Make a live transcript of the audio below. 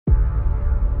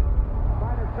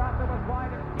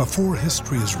Before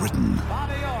history is written,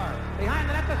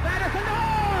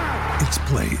 it's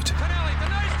played.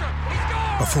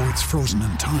 Before it's frozen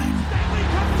in time,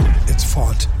 it's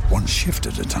fought one shift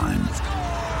at a time.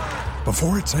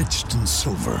 Before it's etched in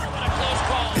silver,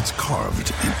 it's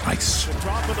carved in ice.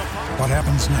 What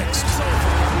happens next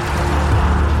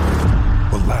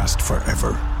will last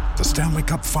forever. The Stanley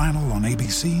Cup Final on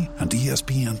ABC and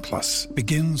ESPN Plus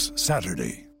begins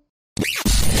Saturday.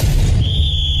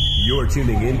 You're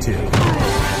tuning into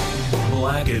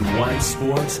Black and White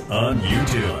Sports on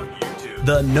YouTube.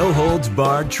 The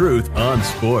no-holds-barred truth on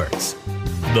sports.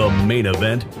 The main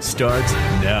event starts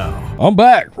now. I'm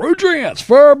back. Rudrance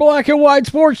for Black and White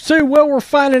Sports 2. Well, we're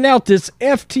finding out this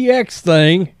FTX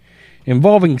thing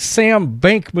involving Sam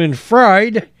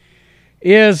Bankman-Fried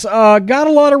is got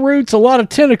a lot of roots, a lot of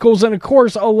tentacles, and, of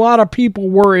course, a lot of people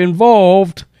were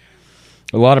involved.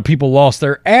 A lot of people lost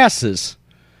their asses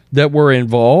that were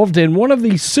involved, and one of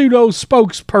the pseudo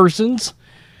spokespersons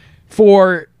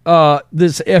for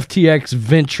this FTX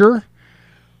venture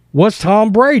was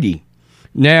Tom Brady.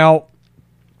 Now,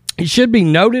 it should be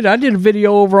noted, I did a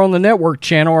video over on the network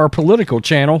channel, our political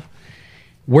channel,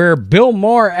 where Bill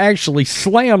Maher actually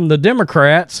slammed the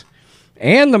Democrats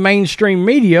and the mainstream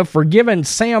media for giving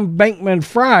Sam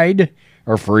Bankman-Fried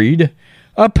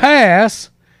a pass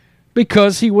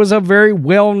because he was a very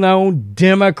well-known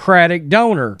Democratic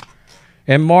donor.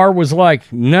 And Maher was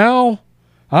like, no,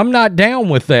 I'm not down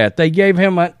with that. They gave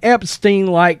him an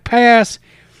Epstein-like pass.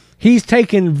 He's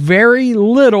taken very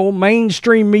little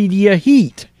mainstream media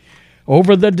heat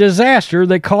over the disaster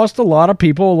that cost a lot of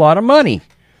people a lot of money.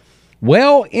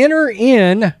 Well, enter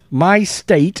in my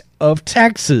state of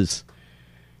Texas.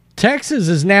 Texas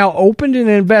has now opened an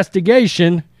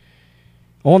investigation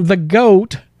on the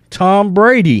GOAT, Tom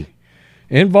Brady,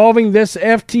 involving this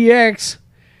FTX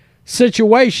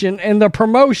situation and the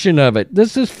promotion of it.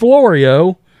 This is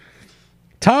Florio.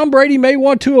 Tom Brady may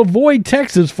want to avoid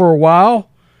Texas for a while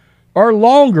or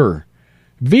longer.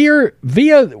 Via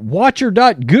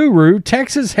Watcher.Guru,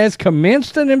 Texas has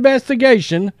commenced an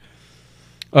investigation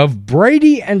of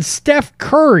Brady and Steph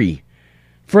Curry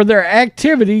for their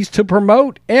activities to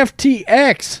promote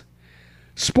FTX.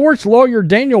 Sports lawyer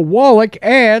Daniel Wallach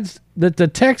adds that the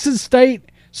Texas State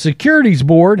Securities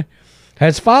Board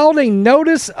has filed a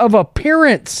notice of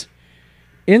appearance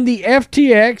in the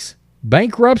FTX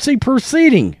bankruptcy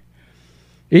proceeding.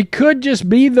 It could just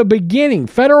be the beginning.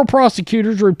 Federal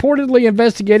prosecutors reportedly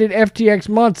investigated FTX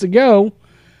months ago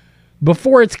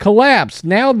before its collapse.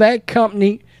 Now that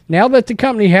the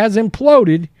company has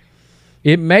imploded,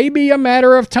 it may be a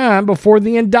matter of time before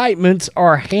the indictments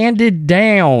are handed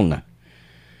down.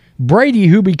 Brady,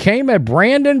 who became a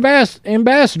brand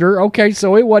ambassador, okay,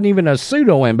 so it wasn't even a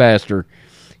pseudo-ambassador.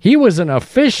 He was an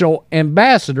official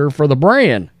ambassador for the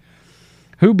brand,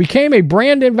 who became a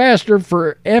brand ambassador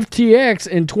for FTX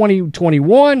in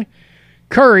 2021.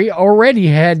 Curry already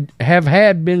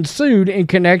have been sued in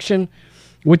connection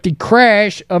with the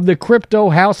crash of the crypto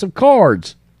house of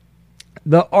cards.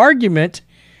 The argument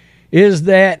is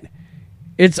that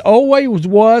it's always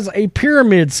was a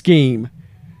pyramid scheme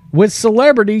with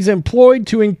celebrities employed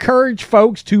to encourage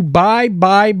folks to buy,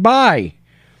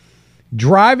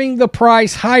 driving the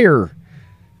price higher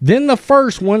than the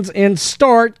first ones and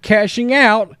start cashing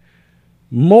out.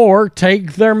 More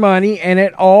take their money and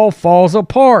it all falls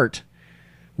apart,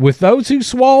 with those who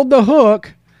swallowed the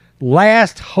hook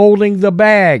last holding the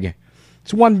bag.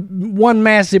 It's one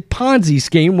massive Ponzi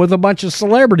scheme with a bunch of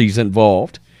celebrities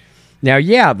involved. Now,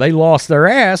 yeah, they lost their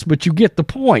ass, but you get the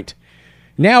point.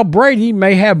 Now Brady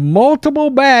may have multiple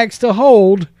bags to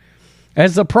hold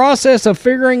as the process of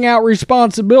figuring out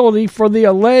responsibility for the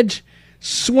alleged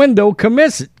swindle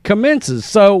commences.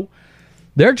 So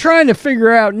they're trying to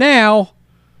figure out now,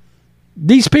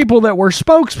 these people that were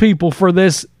spokespeople for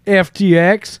this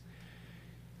FTX,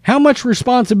 how much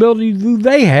responsibility do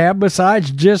they have besides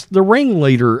just the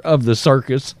ringleader of the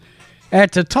circus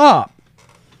at the top?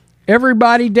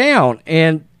 Everybody down.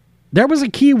 And there was a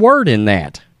key word in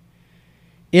that.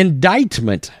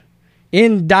 Indictments.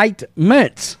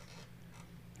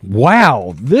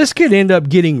 Wow, this could end up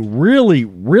getting really,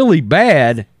 really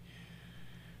bad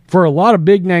for a lot of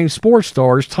big-name sports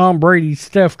stars, Tom Brady,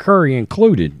 Steph Curry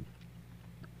included.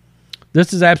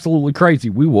 This is absolutely crazy.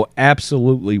 We will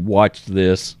absolutely watch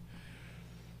this.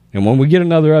 And when we get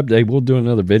another update, we'll do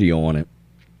another video on it.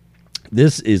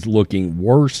 This is looking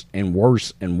worse and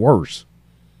worse and worse.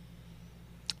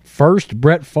 First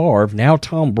Brett Favre, now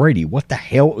Tom Brady. What the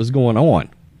hell is going on?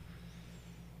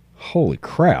 Holy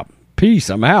crap. Peace.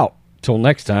 I'm out. Till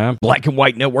next time, Black and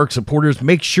White Network supporters,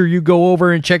 make sure you go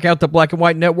over and check out the Black and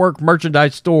White Network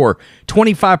merchandise store.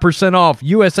 25% off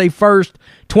USA First,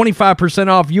 25%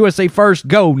 off USA First.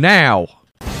 Go now.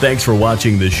 Thanks for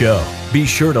watching the show. Be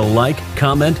sure to like,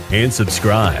 comment, and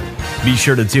subscribe. Be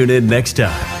sure to tune in next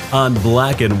time on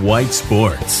Black and White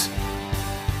Sports.